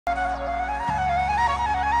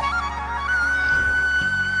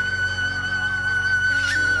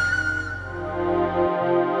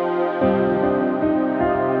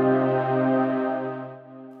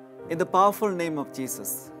the powerful name of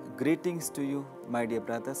Jesus, greetings to you, my dear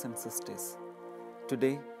brothers and sisters.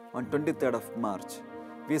 Today, on 23rd of March,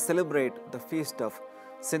 we celebrate the feast of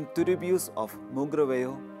St. Turibius of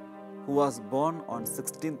Mogrovejo, who was born on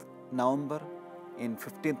 16th November in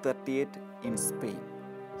 1538 in Spain.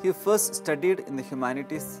 He first studied in the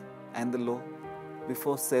humanities and the law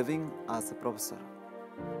before serving as a professor.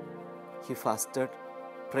 He fasted,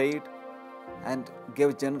 prayed, and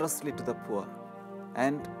gave generously to the poor,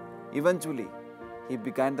 and eventually he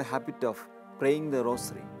began the habit of praying the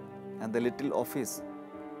Rosary and the little office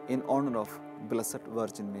in honor of Blessed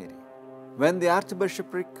Virgin Mary. When the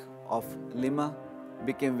Archbishopric of Lima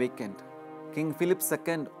became vacant, King Philip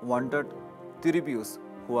II wanted Turibius,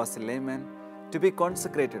 who was a layman, to be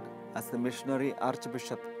consecrated as the missionary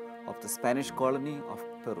archbishop of the Spanish colony of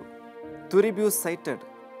Peru. Turibius cited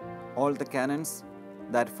all the canons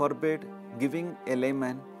that forbade giving a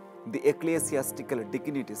layman the ecclesiastical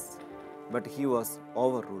dignities, but he was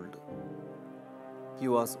overruled. He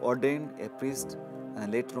was ordained a priest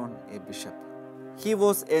and later on a bishop. He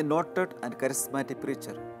was a noted and charismatic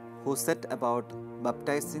preacher who set about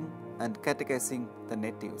baptizing and catechizing the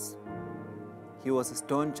natives. He was a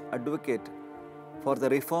staunch advocate for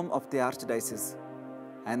the reform of the archdiocese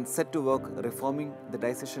and set to work reforming the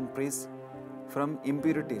diocesan priests from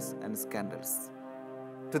impurities and scandals.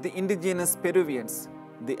 To the indigenous Peruvians,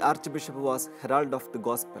 the archbishop was herald of the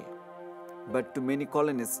gospel, but to many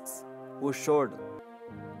colonists who showed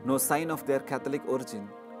no sign of their Catholic origin,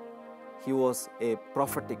 he was a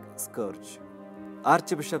prophetic scourge.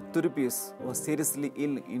 Archbishop Turibius was seriously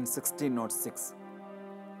ill in 1606.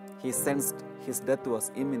 He sensed his death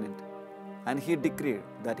was imminent, and he decreed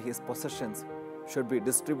that his possessions should be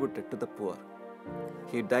distributed to the poor.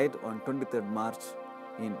 He died on 23rd March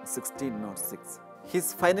in 1606.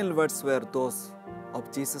 His final words were those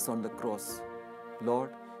of Jesus on the cross: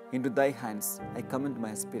 "Lord, into thy hands I commend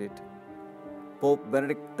my spirit." Pope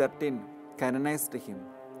Benedict XIII canonized him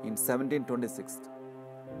in 1726.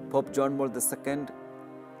 Pope John Paul II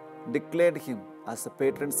declared him as the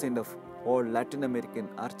patron saint of all Latin American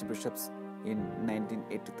archbishops in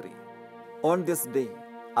 1983. On this day,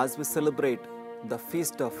 as we celebrate the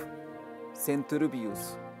feast of Saint Turibius,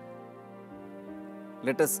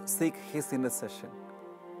 let us seek his intercession,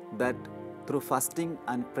 that through fasting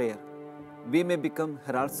and prayer, we may become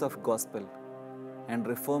heralds of gospel and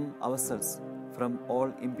reform ourselves from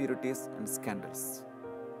all impurities and scandals.